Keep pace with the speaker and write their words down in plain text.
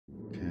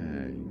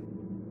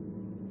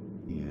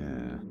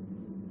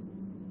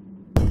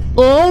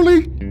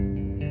Ollie!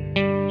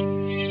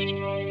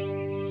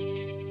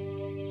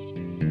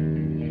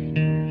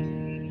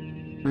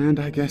 And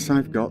I guess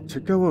I've got to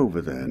go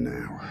over there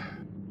now.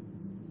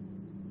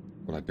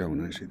 Well, I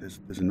don't actually.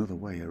 There's another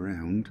way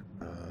around.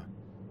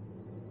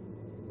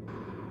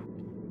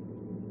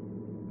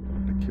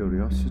 The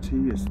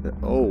curiosity is that.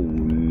 Oh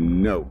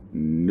no!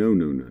 No!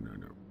 No! No! No!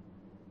 No!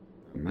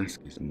 The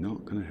mask is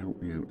not going to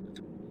help me out at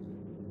all.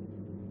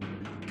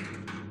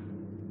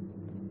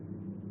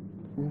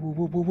 Whoa!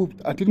 Whoa! Whoa! Whoa!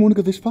 I didn't want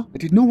to go this far. I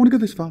did not want to go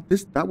this far.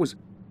 That was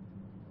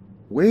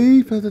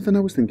way further than I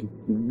was thinking.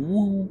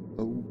 Whoa!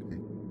 Okay.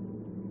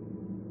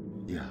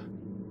 Yeah.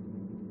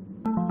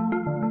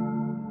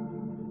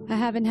 I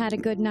haven't had a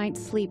good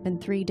night's sleep in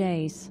 3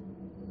 days.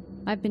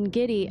 I've been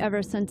giddy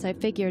ever since I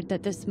figured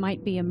that this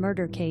might be a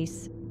murder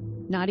case.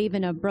 Not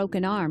even a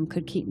broken arm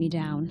could keep me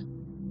down.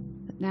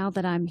 But now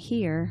that I'm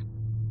here,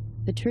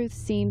 the truth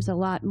seems a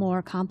lot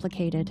more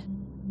complicated.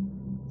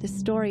 This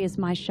story is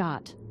my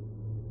shot.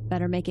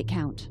 Better make it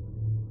count.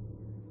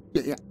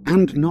 Yeah,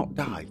 and not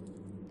die.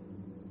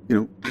 You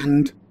know,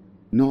 and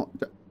not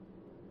die.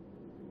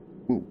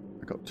 Oh,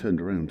 I got turned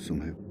around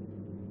somehow.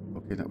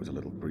 Okay, that was a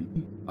little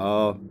creepy.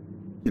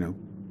 You know,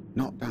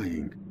 not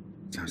dying.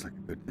 Sounds like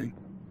a good thing.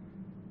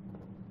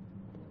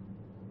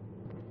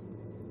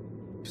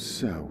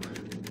 So,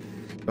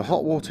 the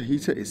hot water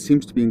heater, it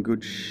seems to be in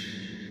good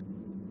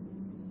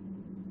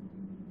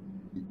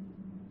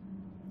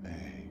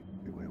Hey,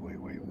 wait.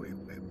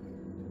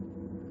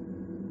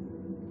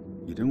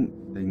 You don't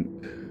think...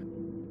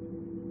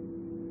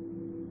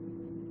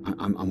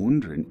 I'm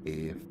wondering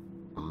if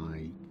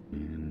I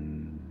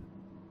can...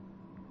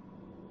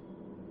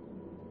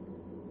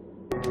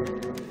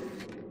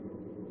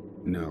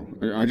 No,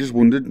 I just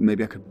wondered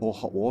maybe I could pour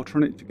hot water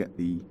on it to get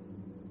the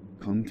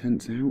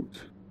contents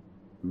out.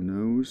 Who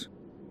knows?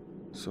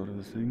 Sort of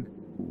a thing.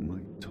 Ooh, my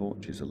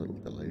torch is a little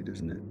delayed,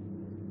 isn't it?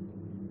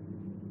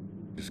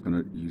 Just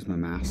gonna use my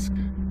mask.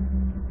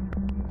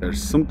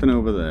 There's something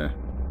over there.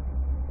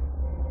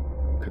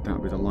 Could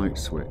that be the light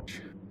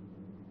switch?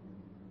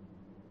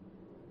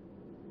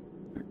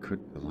 That could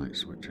be the light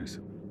switch, I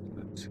suppose.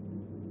 Let's see.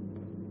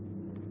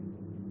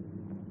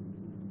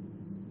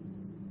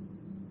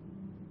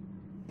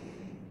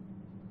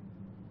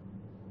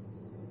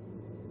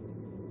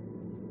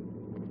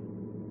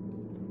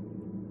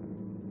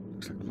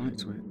 Looks like a light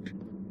switch.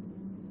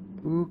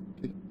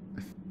 Okay,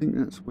 I think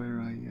that's where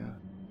I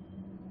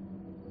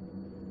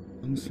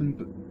done some.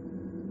 But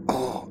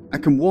oh, I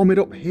can warm it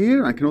up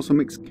here. I can also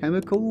mix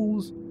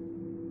chemicals.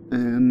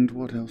 And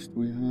what else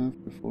do we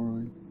have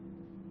before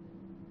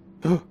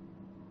I?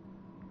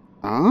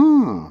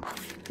 Ah,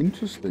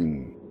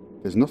 interesting.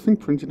 There's nothing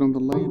printed on the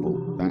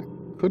label. That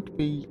could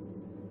be.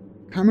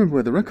 I can't remember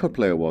where the record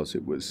player was.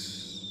 It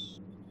was.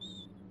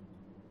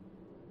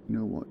 You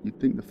know what? You'd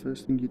think the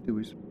first thing you do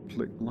is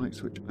flick the light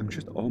switch. I'm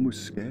just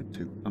almost scared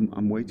to.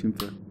 I'm waiting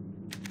for...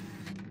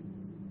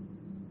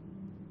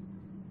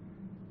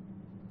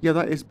 Yeah,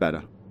 that is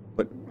better.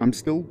 But I'm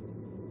still...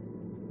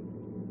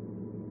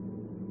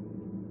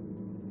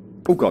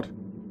 Oh god.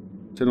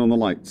 Turn on the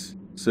lights.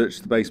 Search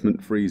the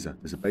basement freezer.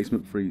 There's a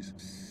basement freezer.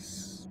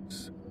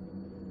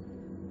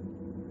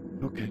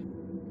 Okay.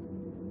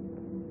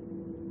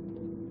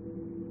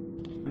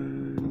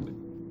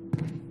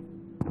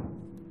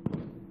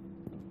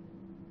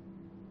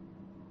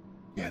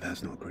 Yeah,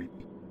 that's not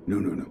creepy. No.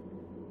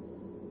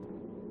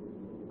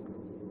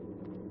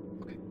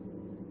 Okay.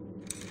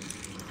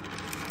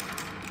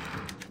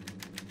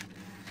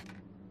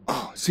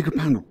 Oh, secret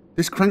panel.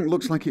 This crank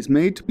looks like it's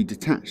made to be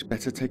detached.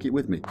 Better take it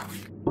with me.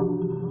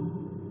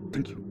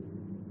 Thank you.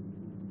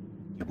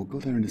 Yeah, we'll go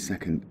there in a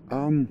second.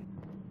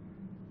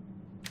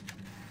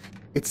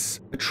 It's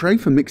a tray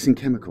for mixing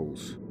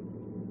chemicals.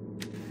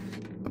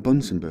 A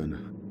Bunsen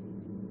burner.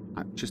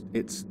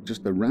 It's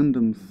just a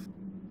random...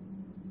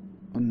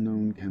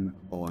 unknown chemical.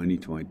 Oh, I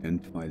need to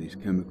identify these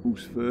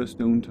chemicals first,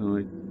 don't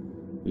I?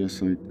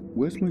 Yes, I...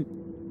 Where's my...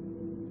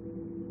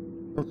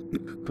 Oh,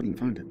 couldn't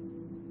find it.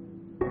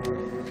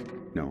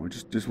 No, I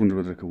just wonder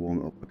whether I could warm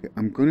it up. Okay,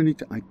 I'm going to need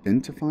to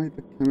identify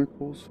the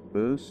chemicals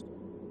first.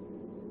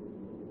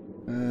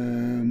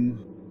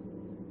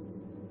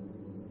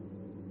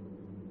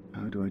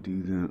 How do I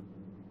do that?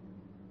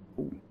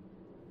 Oh.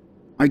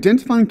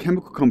 Identifying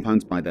chemical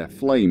compounds by their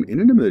flame. In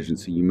an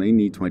emergency, you may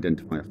need to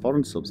identify a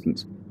foreign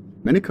substance.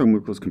 Many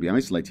chemicals can be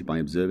isolated by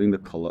observing the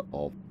colour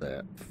of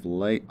their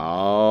flame.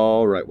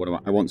 All right, what do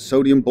I want?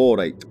 Sodium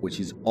borate, which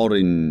is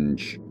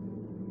orange.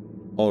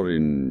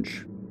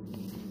 Orange.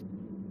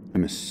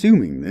 I'm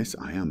assuming this.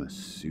 I am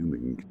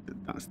assuming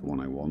that that's the one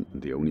I want,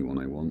 and the only one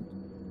I want.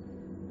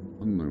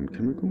 Unknown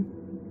chemical.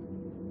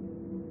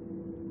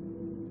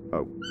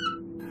 Oh.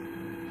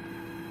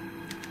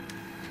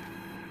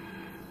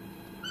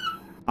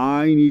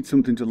 I need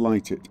something to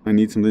light it. I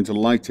need something to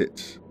light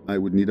it. I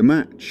would need a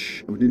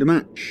match. I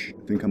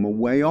think I'm a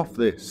way off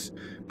this.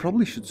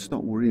 Probably should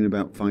stop worrying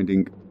about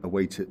finding a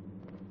way to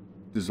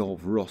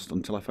dissolve rust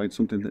until I find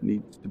something that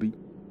needs to be...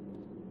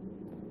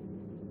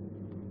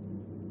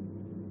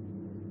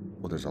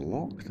 Well, there's a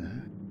lock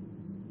there.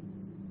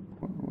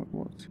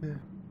 What's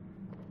here?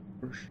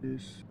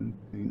 Brushes and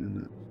paint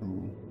and that's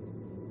all.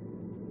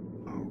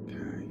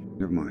 Okay,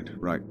 never mind.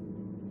 Right.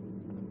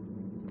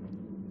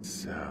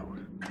 So,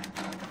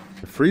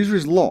 the freezer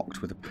is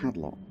locked with a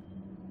padlock.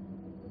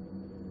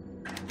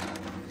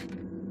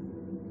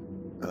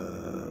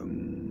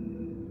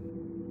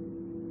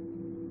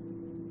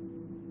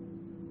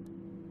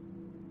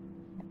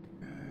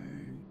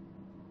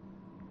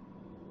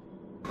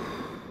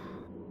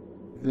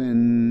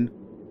 Then,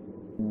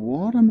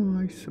 what am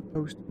I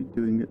supposed to be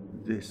doing at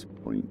this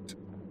point?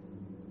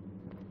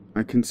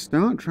 I can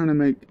start trying to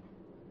make...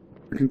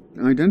 I can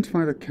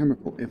identify the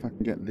chemical if I can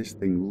get this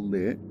thing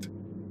lit.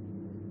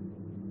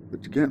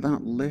 But to get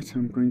that lit,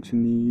 I'm going to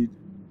need...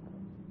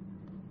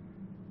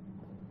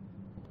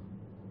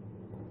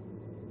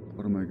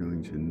 What am I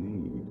going to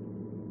need?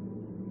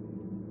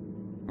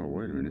 Oh,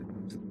 wait a minute.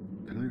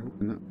 Can I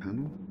open that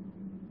panel?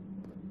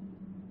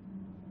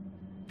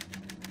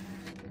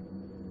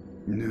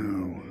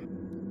 No.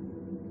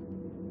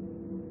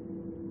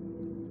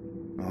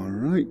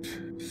 Alright,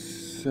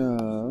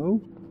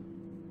 so...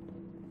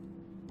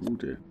 Oh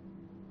dear.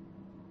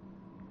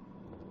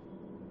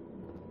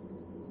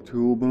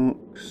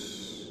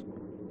 Toolbox.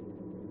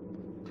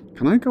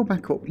 Can I go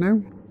back up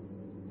now?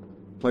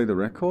 Play the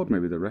record?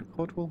 Maybe the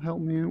record will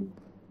help me out?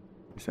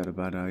 Is that a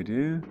bad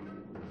idea?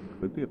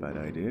 Could be a bad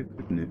idea,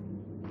 couldn't it?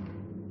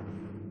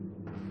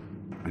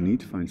 I need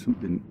to find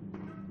something...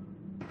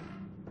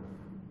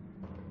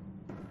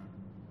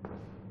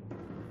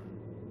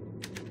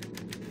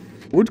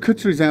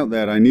 Woodcutter is out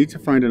there. I need to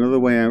find another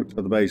way out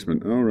of the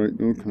basement. Alright,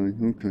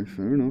 okay,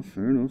 fair enough.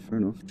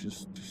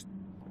 Just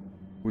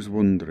was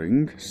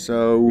wondering.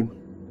 So...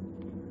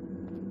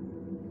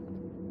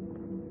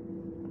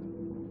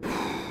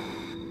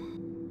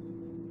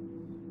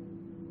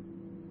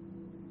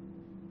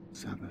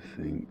 Let's have a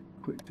think.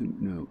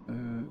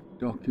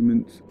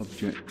 Documents,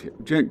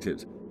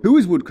 objectives. Who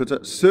is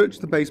Woodcutter? Search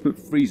the basement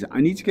freezer.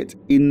 I need to get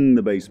in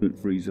the basement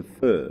freezer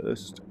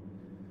first.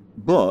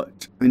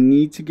 But I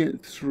need to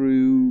get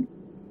through...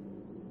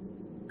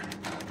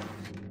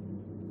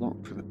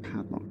 Locked with a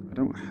padlock. I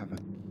don't have a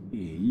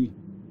key.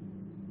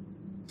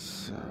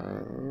 So...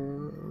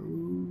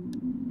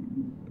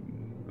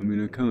 I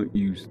mean, I can't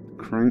use the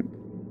crank.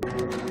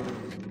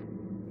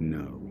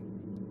 No.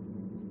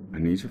 I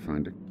need to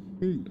find a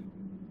key.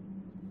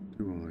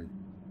 Do I?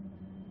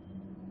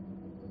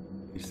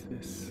 Is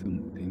there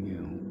something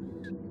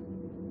else?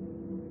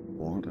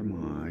 What am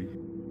I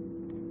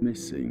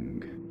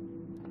missing?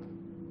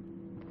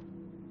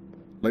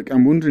 Like,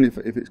 I'm wondering if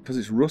it's because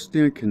it's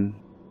rusty, I can...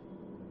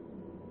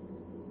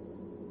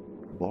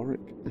 Boric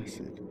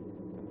acid.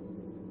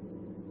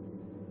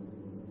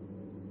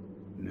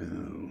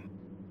 No.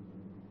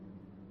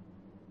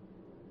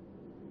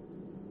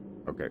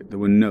 Okay, there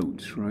were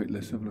notes, right?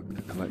 Let's have a look at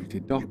the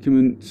collected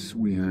documents.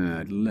 We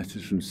had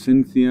letters from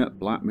Cynthia,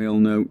 blackmail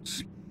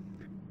notes,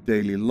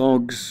 daily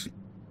logs.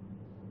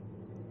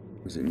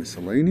 Was it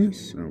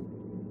miscellaneous? Oh.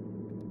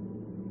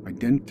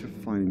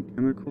 Identifying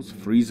chemicals,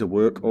 freezer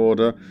work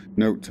order,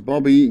 note to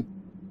Bobby,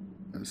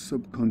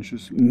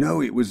 subconscious.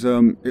 No, it was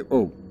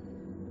it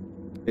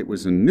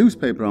was a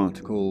newspaper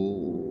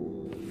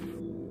article.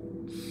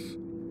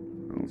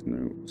 Those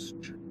notes.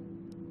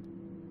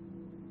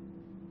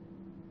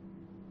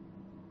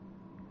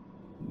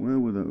 Where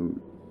were those?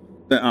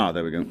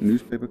 There we go.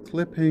 Newspaper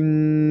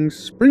clippings,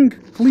 spring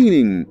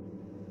cleaning.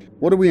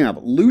 What do we have?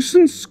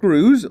 Loosened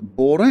screws,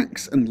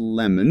 borax and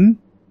lemon.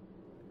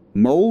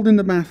 Mold in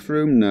the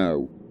bathroom?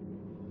 No.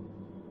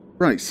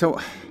 Right, so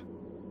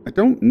I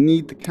don't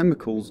need the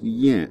chemicals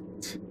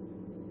yet.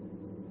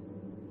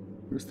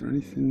 Was there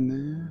anything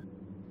there?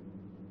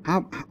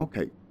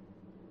 Okay.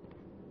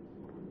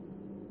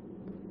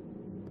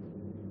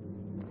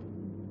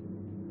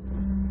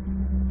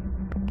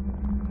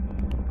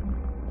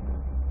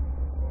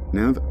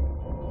 Now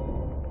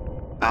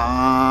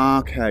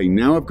okay,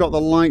 now I've got the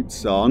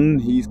lights on,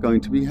 he's going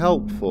to be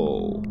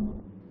helpful.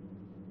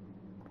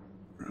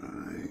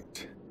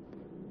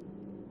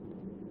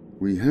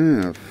 We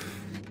have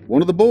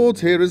one of the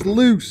boards here is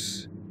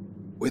loose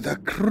with a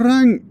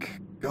crank.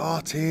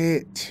 Got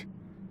it.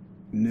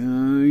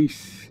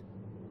 Nice.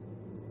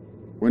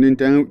 When in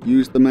doubt,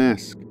 use the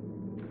mask.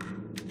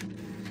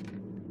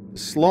 The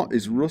slot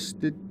is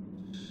rusted.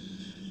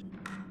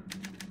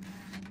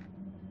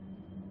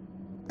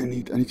 I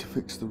need to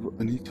fix the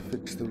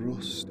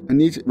rust.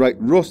 Right,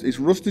 rust. It's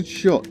rusted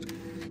shut.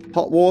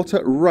 Hot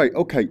water. Right.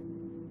 Okay.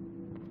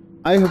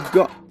 I have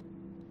got.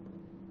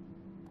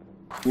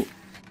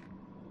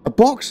 A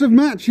box of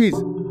matches!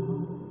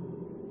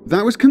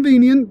 That was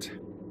convenient.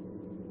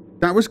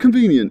 That was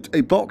convenient. A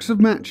box of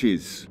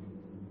matches.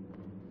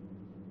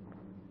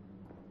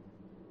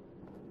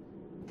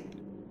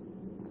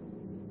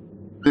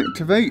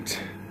 Activate.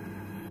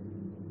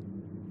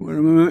 Where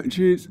are my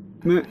matches?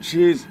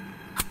 Matches.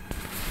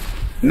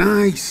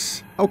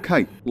 Nice!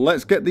 Okay,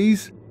 let's get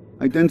these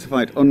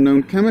identified.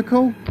 Unknown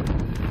chemical.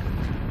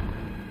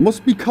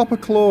 Must be copper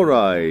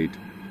chloride.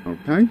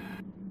 Okay.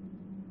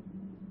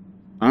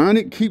 And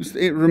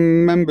it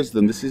remembers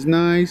them. This is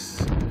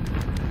nice.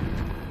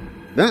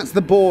 That's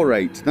the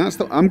borate. That's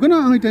the... I'm going to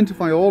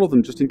identify all of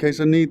them just in case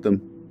I need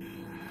them.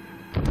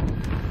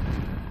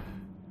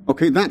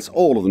 Okay, that's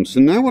all of them. So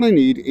now what I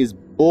need is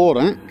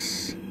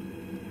borax.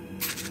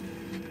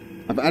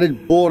 I've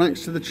added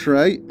borax to the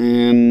tray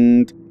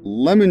and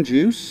lemon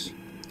juice.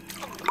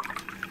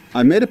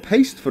 I made a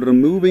paste for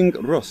removing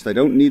rust. I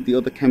don't need the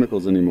other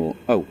chemicals anymore.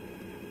 Oh.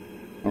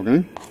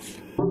 Okay.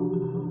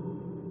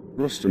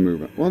 Rust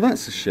remover. Well,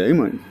 that's a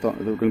shame. I thought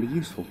they were going to be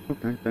useful.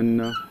 Okay,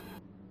 then...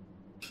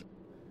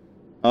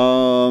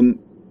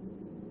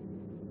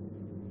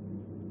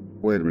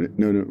 Wait a minute.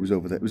 No, it was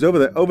over there. It was over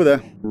there. Over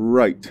there.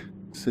 Right.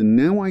 So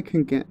now I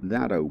can get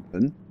that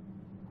open.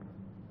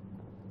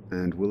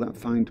 And will that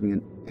find me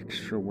an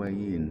extra way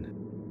in?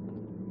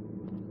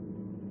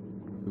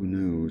 Who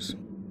knows?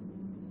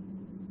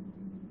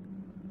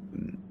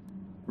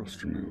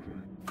 Rust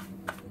remover.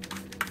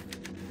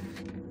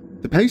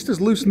 The paste has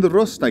loosened the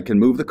rust. I can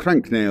move the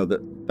crank now.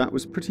 That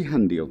was pretty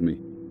handy of me.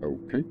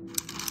 Okay.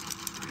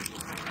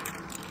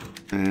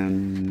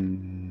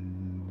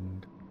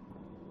 And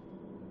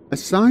a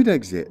side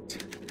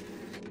exit.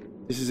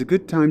 This is a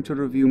good time to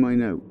review my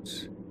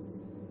notes.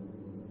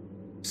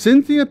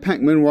 Cynthia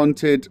Peckman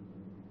wanted...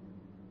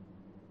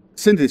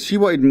 Cynthia, she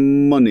wanted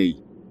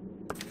money.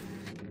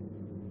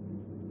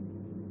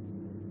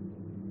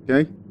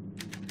 Okay.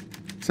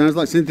 Sounds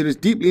like Cynthia is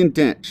deeply in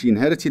debt. She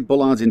inherited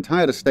Bullard's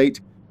entire estate.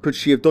 Could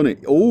she have done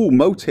it? Oh,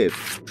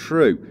 motive.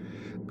 True.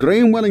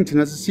 Graham Wellington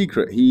has a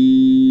secret.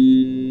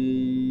 He...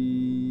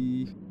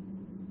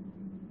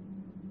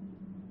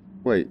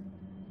 Wait.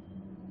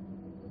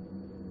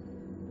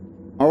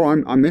 Oh,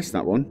 I missed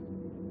that one.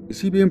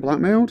 Is he being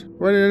blackmailed?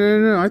 Wait,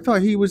 no. I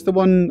thought he was the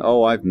one...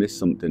 Oh, I've missed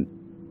something.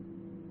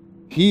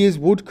 He is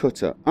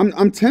Woodcutter.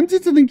 I'm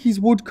tempted to think he's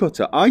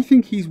Woodcutter. I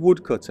think he's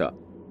Woodcutter.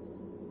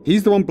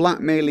 He's the one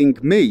blackmailing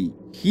me.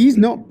 He's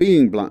not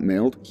being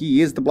blackmailed.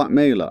 He is the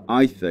blackmailer,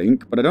 I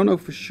think. But I don't know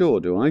for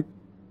sure, do I?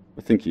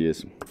 I think he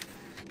is.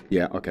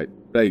 Yeah, okay.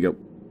 There you go.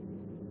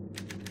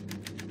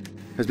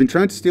 Has been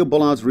trying to steal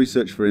Bullard's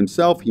research for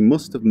himself. He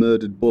must have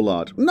murdered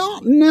Bullard.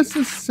 Not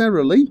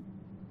necessarily.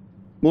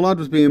 Bullard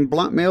was being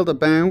blackmailed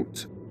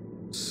about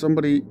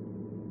somebody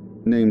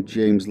named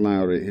James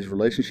Lowry. His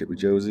relationship with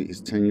Josie,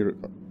 his tenure...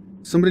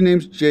 Somebody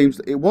named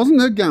James... It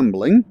wasn't her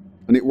gambling,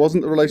 and it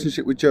wasn't the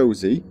relationship with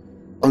Josie,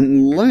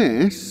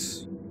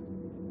 unless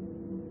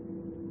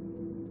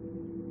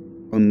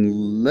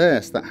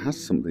that has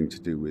something to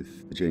do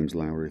with the James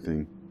Lowry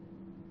thing.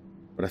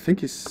 But I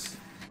think it's...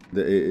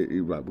 right,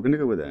 we're going to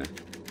go with there.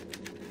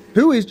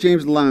 Who is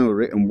James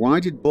Lowry, and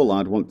why did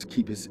Bullard want to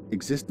keep his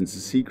existence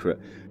a secret?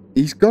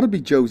 He's got to be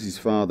Josie's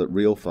father,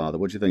 real father.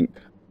 What do you think?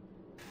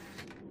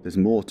 There's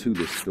more to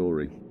this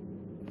story.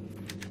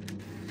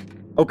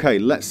 Okay,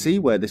 let's see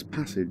where this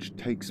passage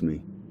takes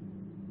me.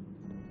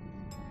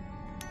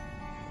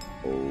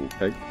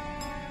 Okay.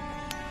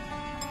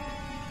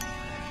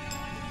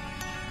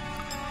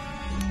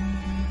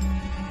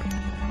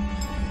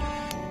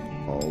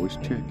 Always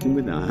checking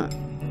with that.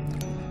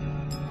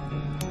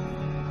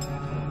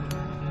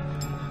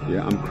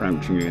 Yeah, I'm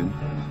crouching again.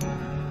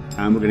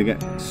 And we're going to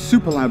get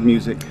super loud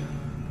music.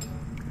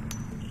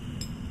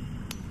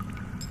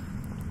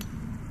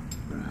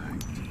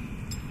 Right.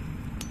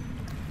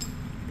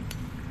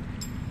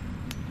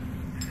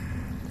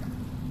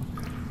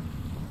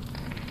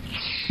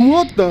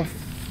 What the f...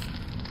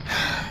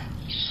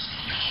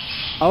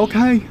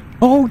 Okay.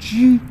 Oh,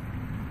 gee.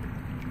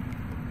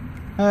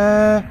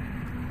 The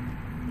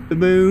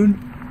moon.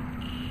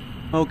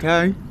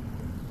 Okay.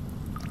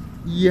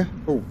 Yeah.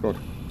 Oh, God.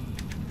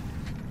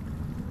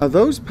 Are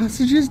those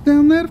passages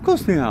down there? Of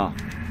course they are.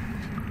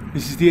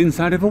 This is the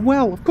inside of a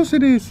well. Of course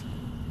it is.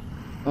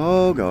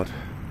 Oh, God.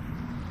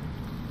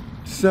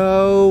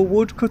 So,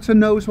 Woodcutter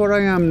knows where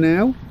I am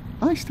now.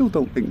 I still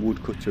don't think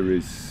Woodcutter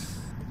is...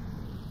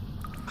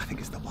 I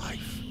think it's the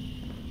wife.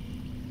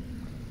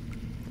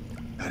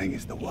 I think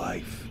it's the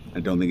wife. I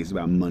don't think it's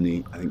about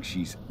money. I think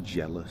she's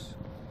jealous.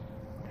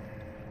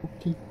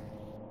 Okay.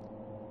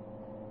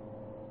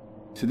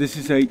 So this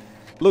is a...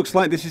 Looks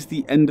like this is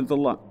the end of the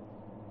lot.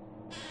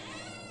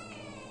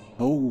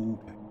 Oh,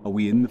 are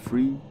we in the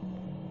freeze?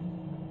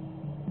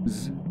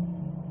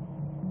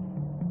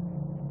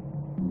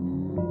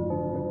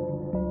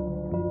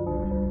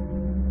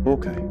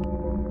 Okay.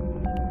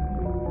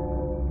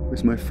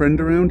 Is my friend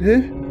around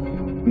here?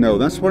 No,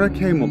 that's where I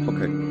came up.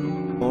 Okay.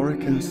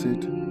 Boric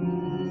acid.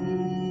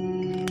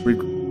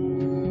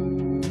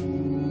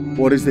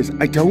 What is this?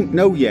 I don't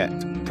know yet.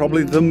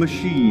 Probably the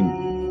machine.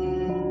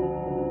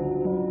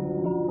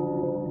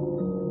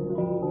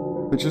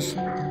 I just...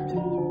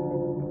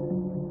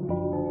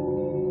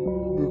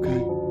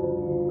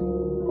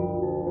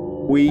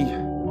 We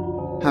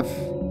have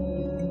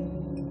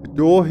a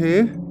door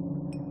here.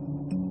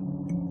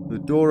 The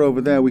door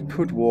over there we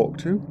could walk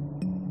to.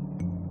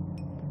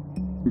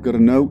 We've got a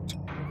note.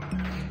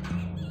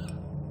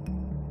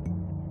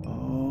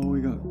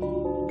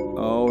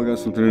 Oh, we got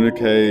something in a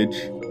cage.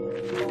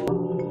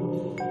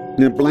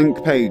 In a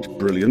blank page.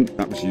 Brilliant.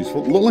 That was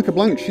useful. Looked like a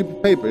blank sheet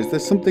of paper. Is there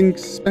something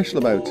special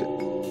about it?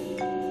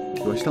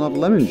 Do I still have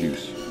lemon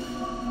juice?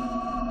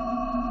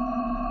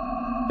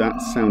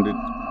 That sounded...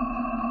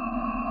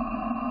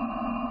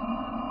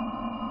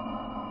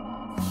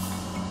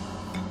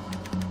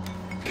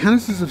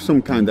 Canisters of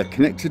some kind. They're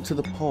connected to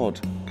the pod.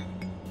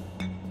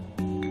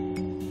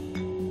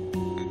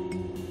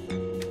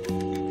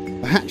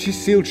 The hatch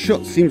is sealed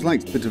shut. Seems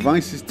like the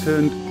device is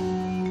turned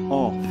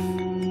off.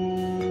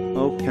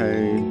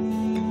 Okay.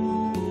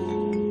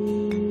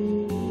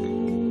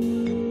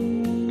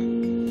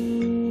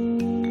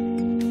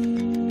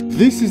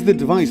 This is the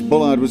device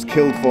Bullard was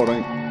killed for,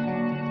 right?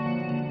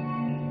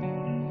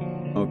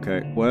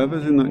 Okay,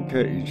 whatever's in that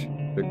cage,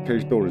 the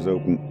cage door is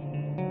open.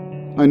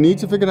 I need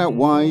to figure out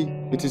why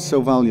it is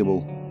so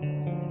valuable.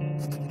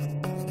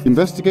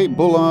 Investigate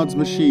Bullard's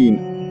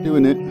machine.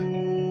 Doing it.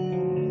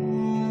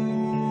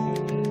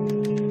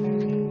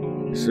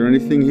 Is there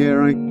anything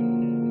here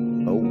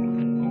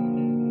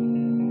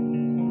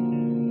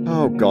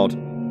Oh God.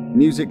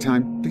 Music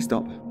time. Please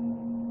stop.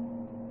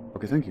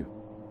 Okay, thank you.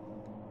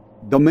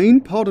 The main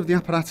part of the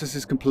apparatus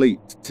is complete.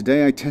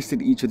 Today I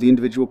tested each of the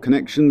individual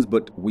connections,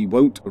 but we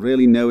won't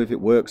really know if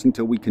it works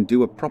until we can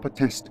do a proper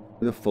test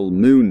with a full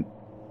moon.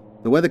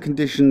 The weather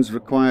conditions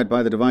required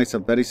by the device are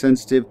very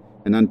sensitive,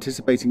 and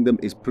anticipating them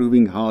is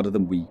proving harder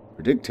than we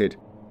predicted.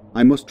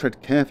 I must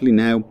tread carefully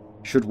now.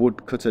 Should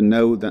Woodcutter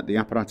know that the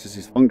apparatus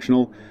is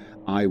functional,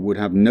 I would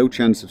have no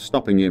chance of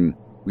stopping him.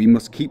 We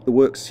must keep the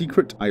work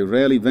secret. I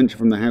rarely venture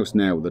from the house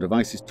now. The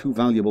device is too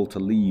valuable to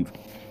leave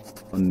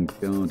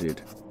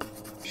unguarded.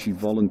 She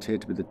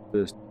volunteered to be the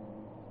first.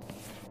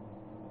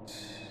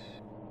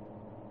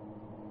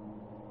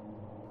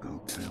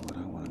 Okay, what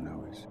I want to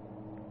know is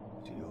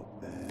he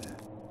up there?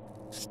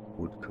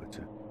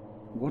 Woodcutter.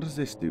 What does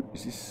this do?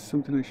 Is this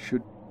something I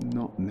should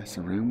not mess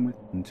around with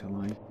until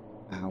I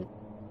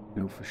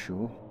know for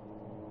sure?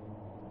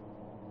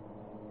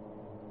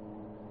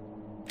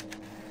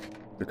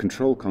 The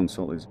control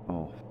console is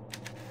off.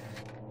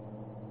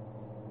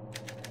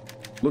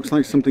 Looks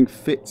like something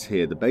fits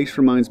here. The base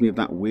reminds me of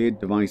that weird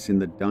device in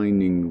the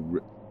dining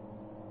room.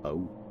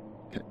 Oh.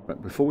 Okay,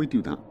 but before we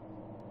do that...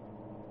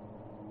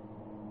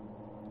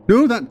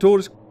 No, that door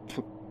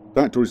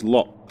is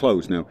locked,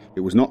 closed now. It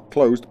was not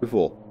closed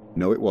before.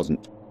 No, it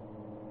wasn't.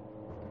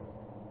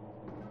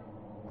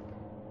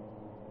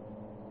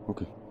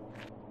 Okay.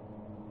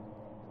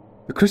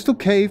 The Crystal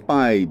Cave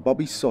by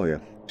Bobby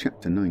Sawyer,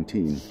 Chapter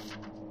 19.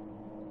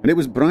 And it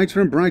was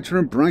brighter and brighter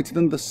and brighter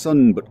than the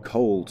sun, but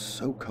cold,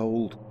 so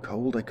cold,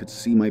 cold I could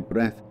see my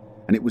breath.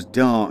 And it was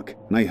dark,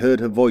 and I heard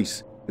her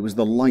voice. It was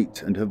the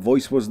light, and her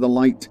voice was the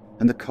light,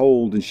 and the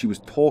cold, and she was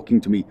talking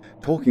to me,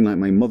 talking like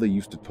my mother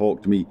used to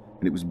talk to me,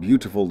 and it was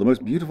beautiful, the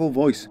most beautiful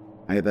voice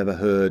I have ever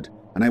heard.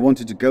 And I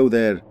wanted to go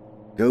there,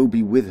 go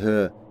be with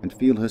her, and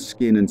feel her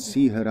skin, and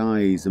see her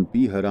eyes, and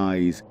be her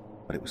eyes,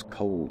 but it was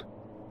cold.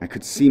 I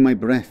could see my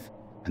breath,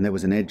 and there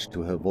was an edge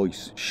to her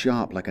voice,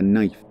 sharp like a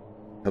knife.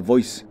 Her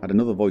voice had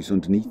another voice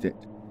underneath it,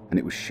 and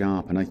it was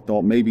sharp, and I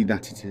thought maybe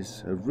that it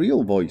is a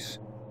real voice,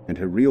 and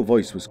her real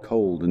voice was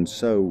cold, and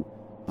so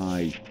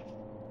I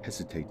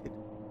hesitated,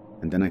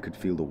 and then I could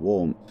feel the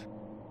warmth.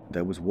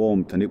 There was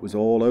warmth, and it was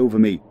all over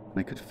me, and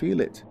I could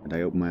feel it, and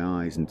I opened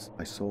my eyes, and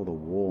I saw the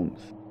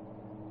warmth,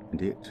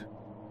 and it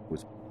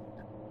was...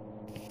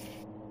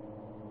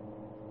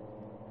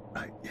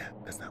 Right, yeah,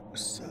 because that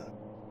was...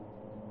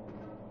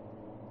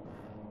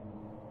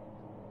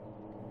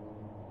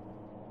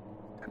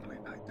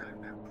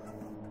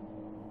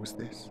 was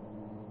this?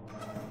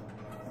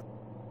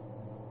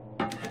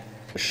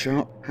 A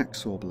sharp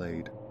hacksaw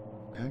blade.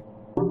 Okay.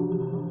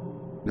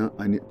 No,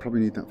 I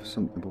probably need that for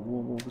something, but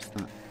what was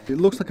that? It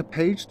looks like a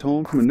page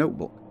torn from a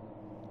notebook.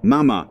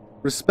 Mama.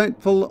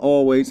 Respectful,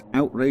 always,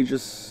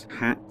 outrageous,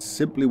 hat,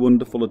 simply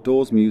wonderful,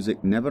 adores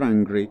music, never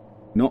angry,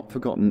 not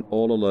forgotten,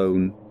 all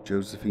alone,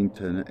 Josephine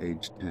Turner,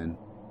 age 10.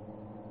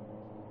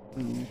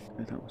 Okay,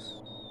 that was...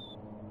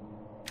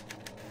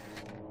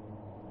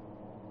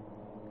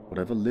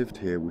 Whatever lived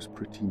here was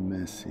pretty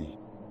messy.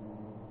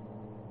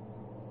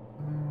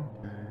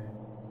 Okay.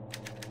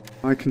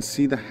 I can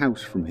see the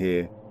house from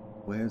here.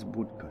 Where's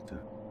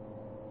Woodcutter?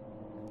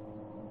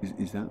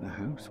 Is that the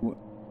house? What?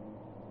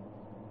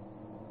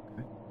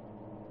 Okay.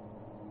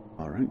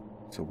 Alright,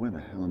 so where the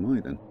hell am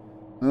I then?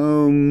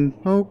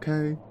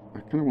 Okay. I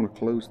kind of want to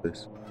close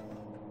this.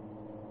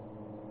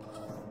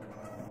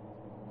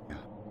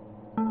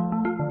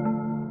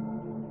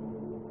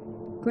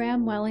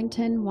 Graham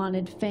Wellington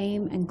wanted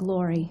fame and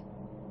glory.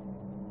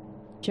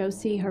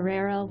 Josie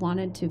Herrera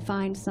wanted to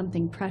find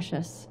something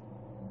precious.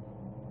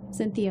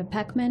 Cynthia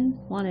Peckman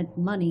wanted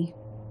money.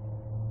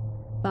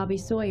 Bobby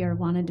Sawyer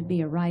wanted to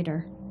be a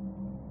writer.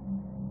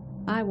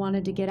 I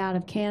wanted to get out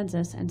of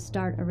Kansas and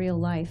start a real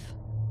life.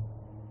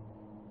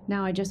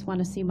 Now I just want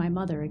to see my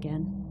mother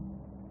again.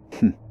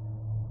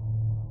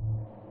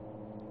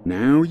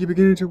 Now you're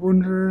beginning to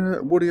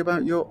worry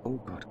about your...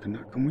 Oh God,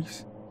 can we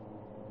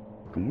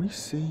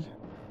see?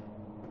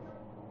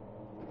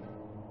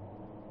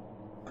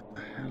 What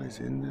the hell is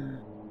in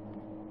there?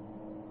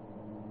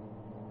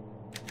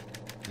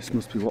 This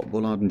must be what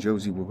Bullard and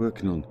Josie were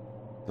working on.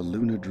 The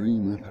Lunar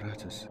Dream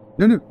Apparatus.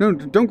 No, no, no,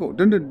 don't go.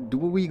 No, no,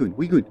 where are you going? Where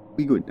are you going? Where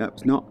are you going? That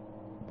was not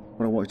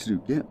what I wanted to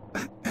do. Yeah.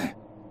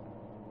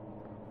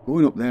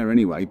 Going up there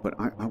anyway, but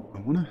I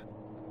want to...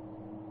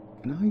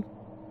 Can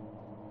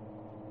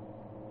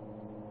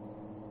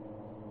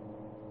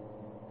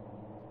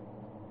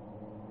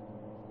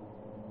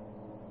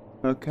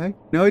I? Okay.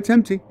 No, it's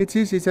empty. It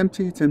is. It's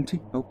empty. It's empty.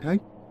 Okay.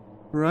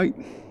 Right.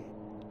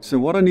 So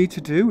what I need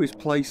to do is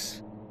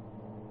place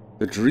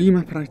the Dream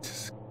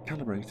Apparatus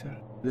calibrator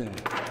there.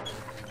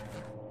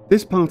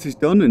 This part is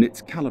done and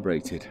it's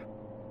calibrated.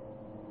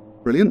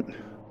 Brilliant.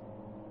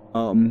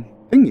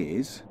 Thing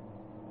is,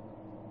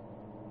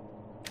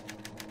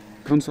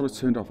 console is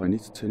turned off. I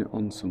need to turn it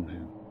on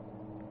somehow.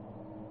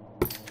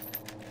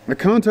 I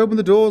can't open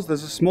the doors.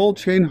 There's a small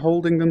chain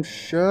holding them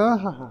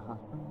shut.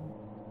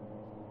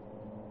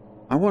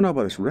 I want to know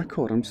about this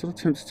record. I'm sort of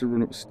tempted to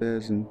run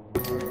upstairs and...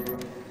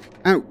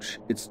 Ouch!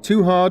 It's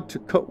too hard to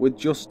cut with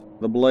just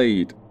the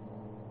blade.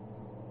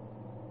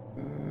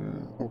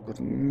 Oh god,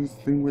 I'm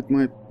moving with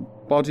my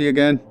body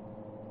again.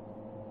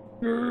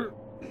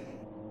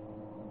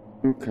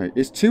 Okay,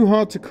 it's too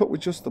hard to cut with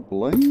just the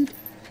blade?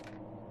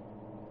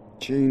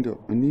 Chained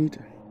up. I need...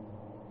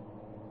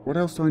 What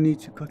else do I need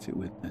to cut it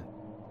with then?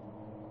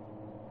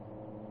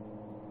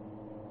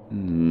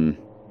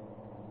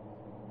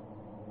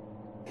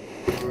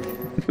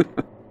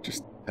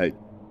 Just, hey.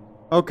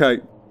 Okay.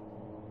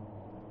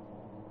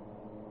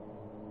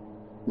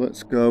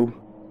 Let's go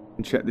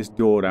and check this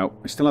door out.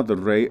 I still have the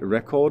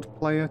record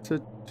player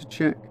to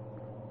check.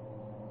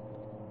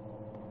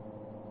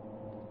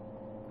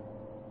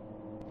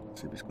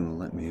 Let's see if it's going to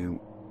let me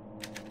out.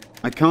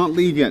 I can't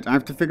leave yet. I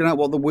have to figure out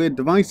what the weird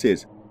device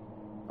is.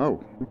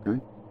 Oh, okay.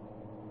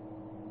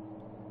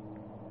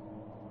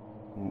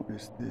 What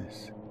is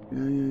this?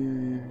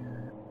 Yeah.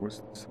 Was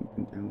there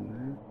something down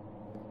there?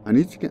 I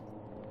need to get...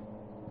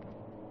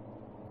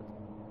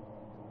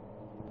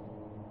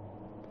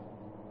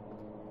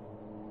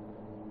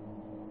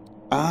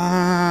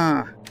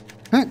 Ah!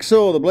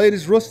 Hacksaw! The blade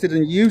is rusted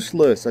and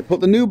useless. I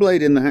put the new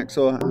blade in the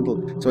hacksaw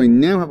handle, so I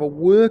now have a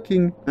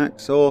working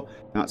hacksaw.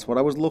 That's what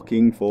I was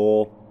looking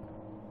for.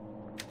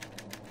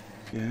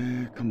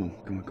 Yeah, come on.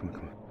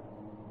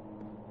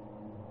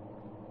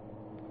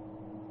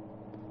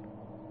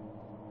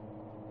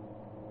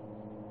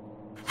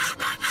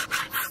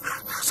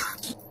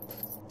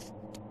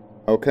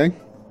 Okay.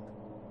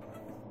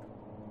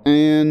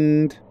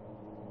 And...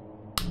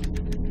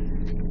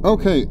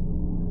 Okay.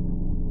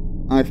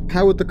 I've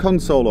powered the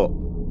console up.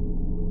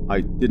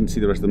 I didn't see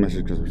the rest of the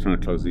message because I was trying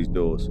to close these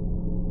doors.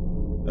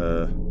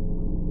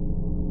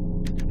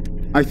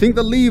 I think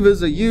the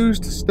levers are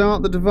used to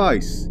start the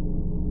device.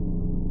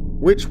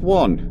 Which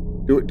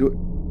one? Do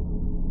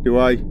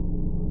I...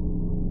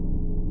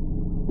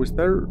 Was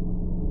there...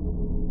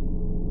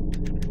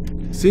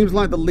 Seems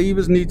like the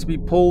levers need to be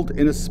pulled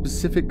in a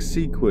specific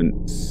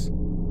sequence.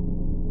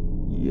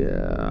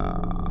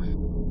 Yeah.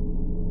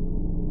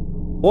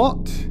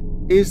 What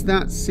is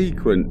that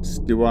sequence?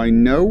 Do I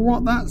know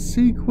what that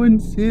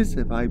sequence is?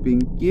 Have I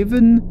been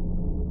given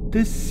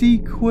the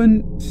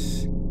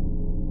sequence?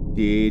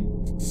 Did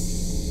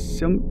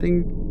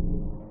something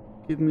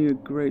give me a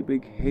great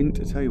big hint?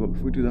 I tell you what,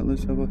 before we do that,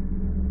 let's have a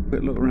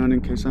quick look around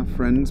in case our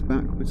friend's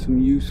back with some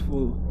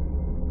useful...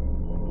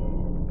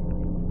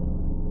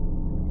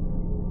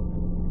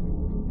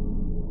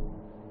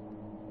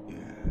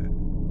 Yeah.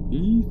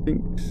 He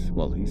thinks...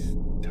 Well, he's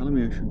telling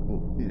me I should go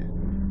up here.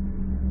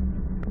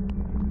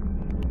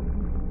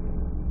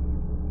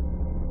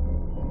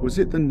 Was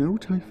it the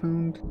note I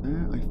found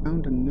there? I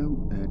found a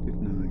note there,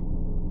 didn't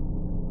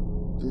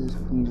I? Did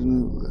find a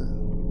note there.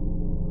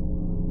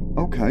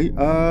 Okay,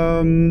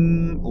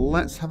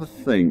 let's have a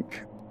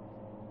think.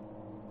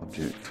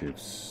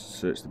 Objectives.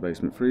 Search the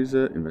basement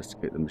freezer,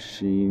 investigate the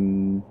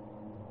machine.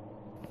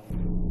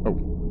 Oh,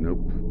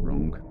 nope,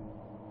 wrong.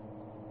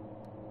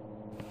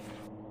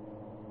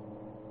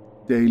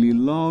 Daily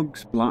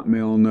logs,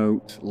 blackmail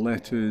notes,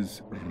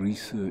 letters,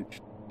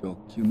 research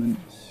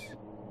documents.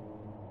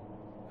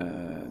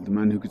 The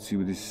man who could see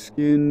with his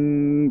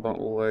skin,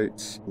 bottle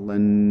weights,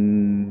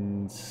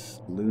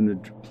 lens, lunar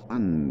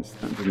plans.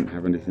 That didn't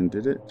have anything,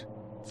 did it?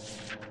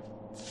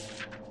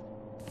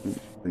 I don't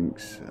think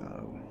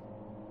so.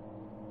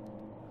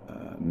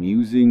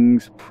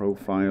 Musings,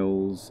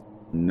 profiles,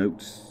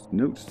 notes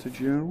to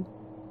Joe.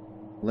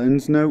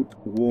 Lens note,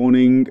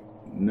 warning,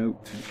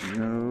 note to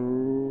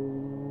Joe.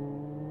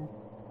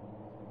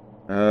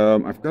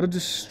 I've got to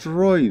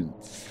destroy.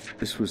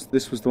 This was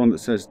the one that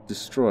says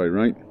destroy,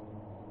 right?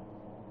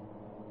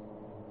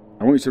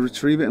 I want you to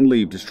retrieve it and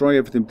leave. Destroy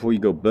everything before you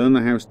go. Burn the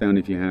house down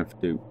if you have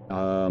to.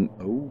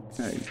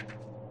 Okay.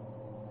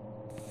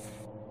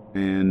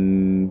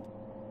 And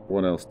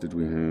what else did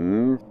we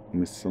have?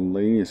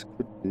 Miscellaneous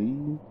could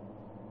be.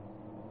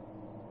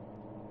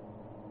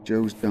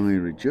 Joe's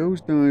diary.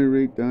 Joe's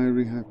diary.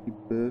 Diary, happy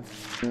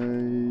birthday.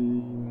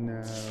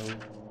 No.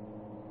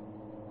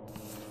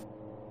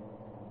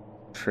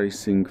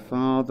 Tracing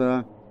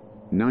father.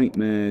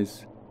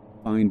 Nightmares.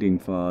 Finding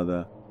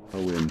father.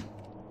 Poem.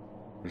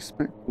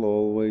 Respectful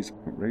always.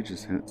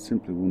 Outrageous hat.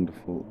 Simply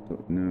wonderful.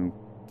 Don't know.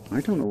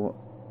 I don't know what.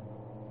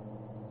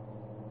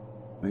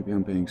 Maybe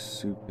I'm being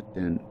super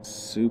dense.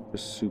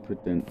 Super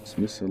dense.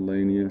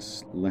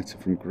 Miscellaneous. Letter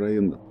from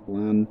Graham. The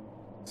plan.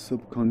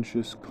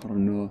 Subconscious.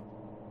 Coroner.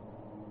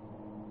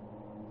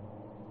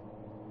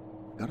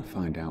 Gotta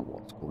find out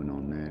what's going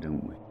on there,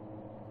 don't we?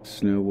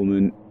 Snow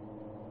Woman.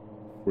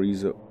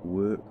 Freezer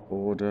work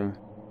order.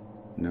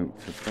 Note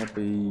for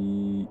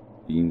Bobby.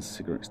 Beans,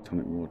 cigarettes,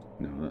 tonic water.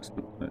 No, that's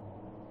not it.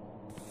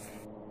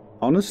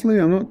 Honestly,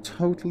 I'm not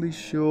totally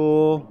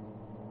sure.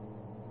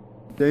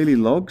 Daily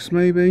logs,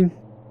 maybe?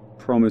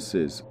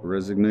 Promises.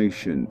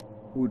 Resignation.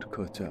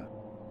 Woodcutter.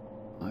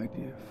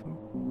 Idea.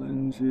 Focal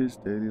lenses.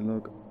 Daily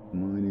log.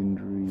 Mining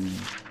dream.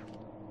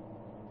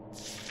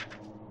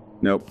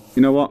 Nope.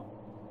 You know what?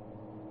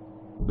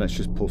 Let's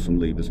just pull some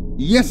levers.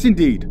 Yes,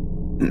 indeed!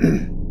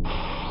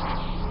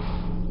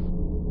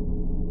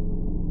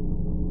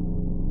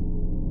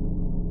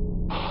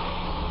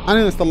 I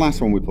think that's the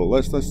last one we pull.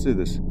 Let's do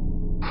this.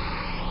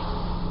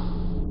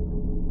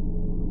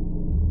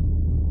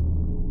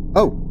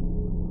 Oh!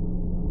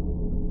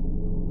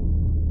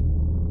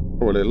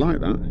 I really like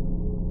that.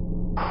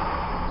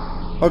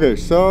 Okay,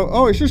 so...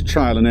 Oh, it's just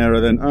trial and error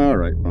then.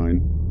 Alright,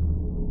 fine.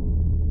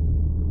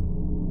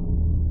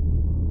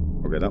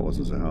 Okay, that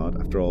wasn't so hard.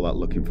 After all that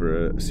looking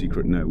for a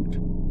secret note.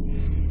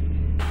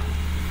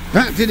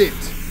 That did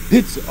it!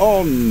 It's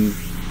on!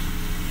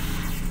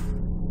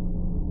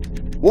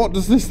 What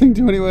does this thing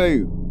do anyway?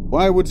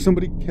 Why would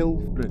somebody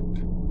kill for it?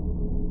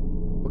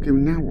 Okay,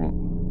 now what?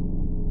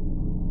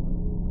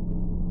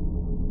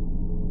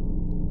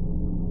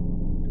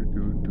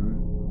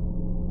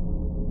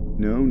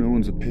 No, no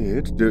one's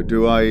appeared.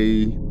 Do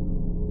I...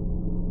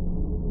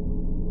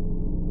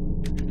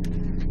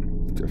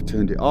 I've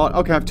turned it on.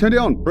 Okay, I've turned it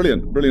on.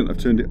 Brilliant, brilliant. I've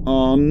turned it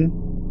on.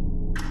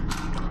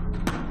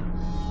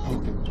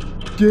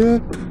 Okay.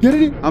 Get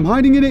it? I'm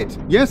hiding in it.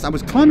 Yes, I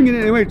was climbing in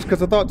it anyway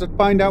because I thought to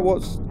find out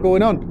what's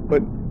going on.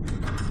 But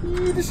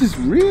this is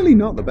really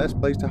not the best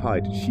place to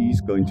hide.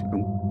 She's going to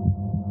come.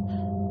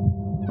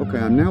 Okay,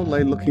 I'm now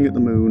looking at the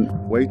moon,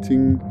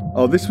 waiting.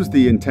 Oh, this was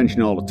the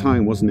intention all the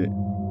time, wasn't it?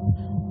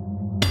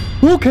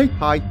 Okay,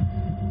 hi.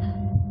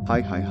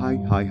 Hi.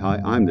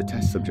 I'm the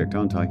test subject,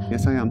 aren't I?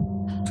 Yes, I am.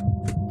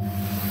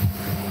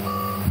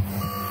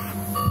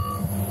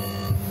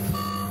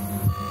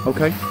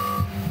 Okay.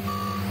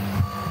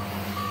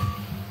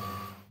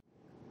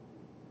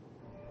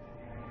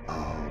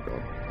 Oh,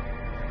 God.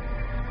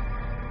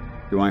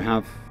 Do I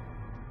have...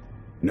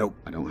 Nope,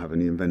 I don't have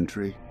any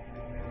inventory.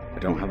 I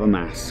don't have a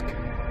mask.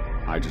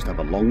 I just have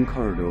a long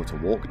corridor to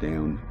walk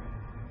down.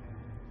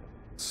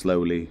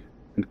 Slowly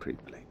and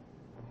creepily.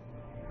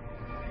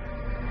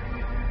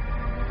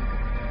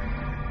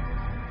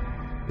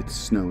 It's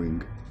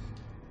snowing.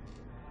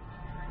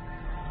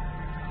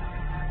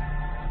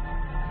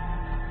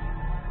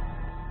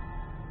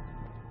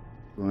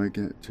 Do I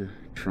get to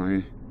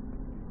try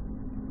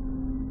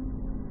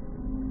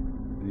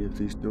any of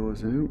these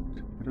doors out?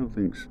 I don't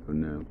think so,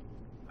 no.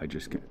 I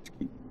just get to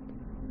keep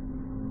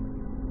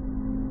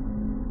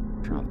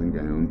traveling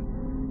down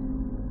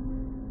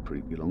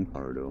creepy long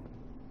corridor.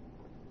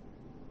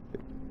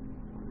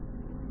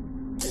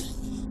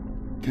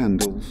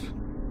 Candles.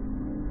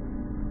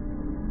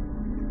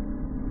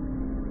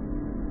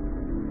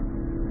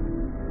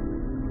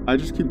 I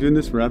just keep doing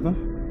this forever?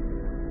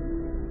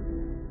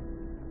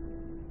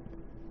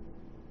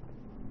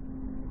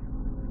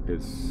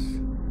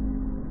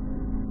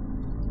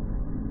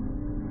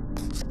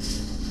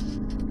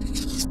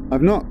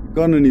 I've not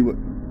gone anywhere.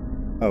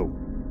 Oh.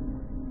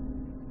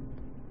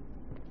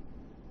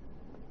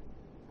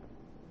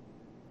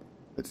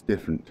 That's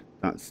different.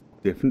 That's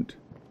different.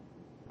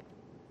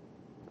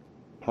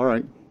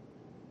 Alright.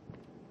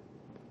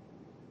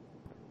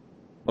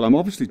 Well, I'm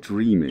obviously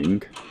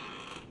dreaming.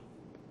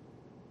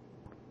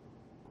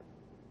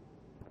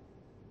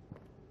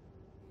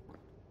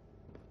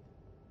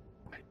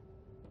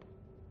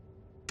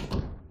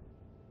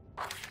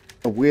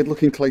 A weird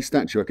looking clay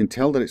statue. I can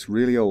tell that it's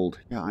really old.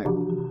 Yeah,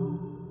 do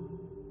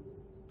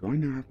I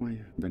now have my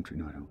inventory?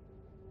 No, I don't.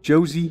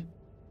 Josie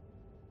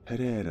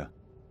Pereira.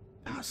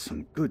 That's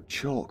some good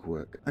chalk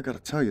work. I gotta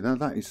tell you,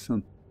 that is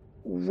some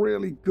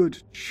really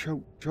good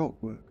chalk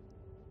work.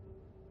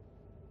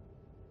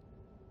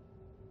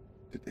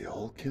 Did they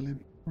all kill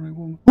him?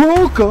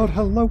 Oh God,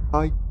 hello,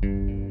 hi.